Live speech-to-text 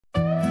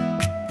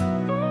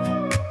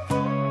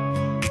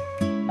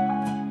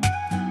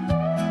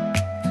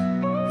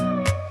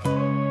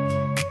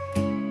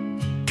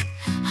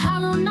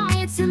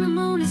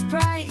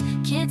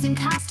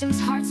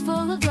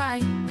full of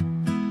light.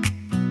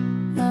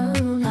 No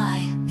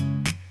lie.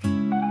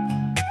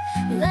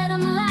 Let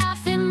them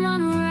laugh and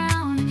run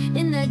around.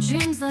 In their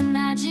dreams let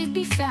magic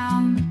be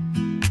found.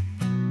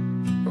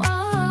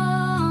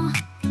 Whoa.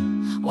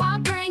 Why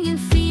bring in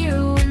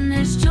fear when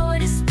there's joy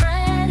to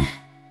spread?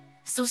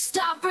 So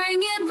stop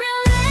bringing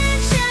relief.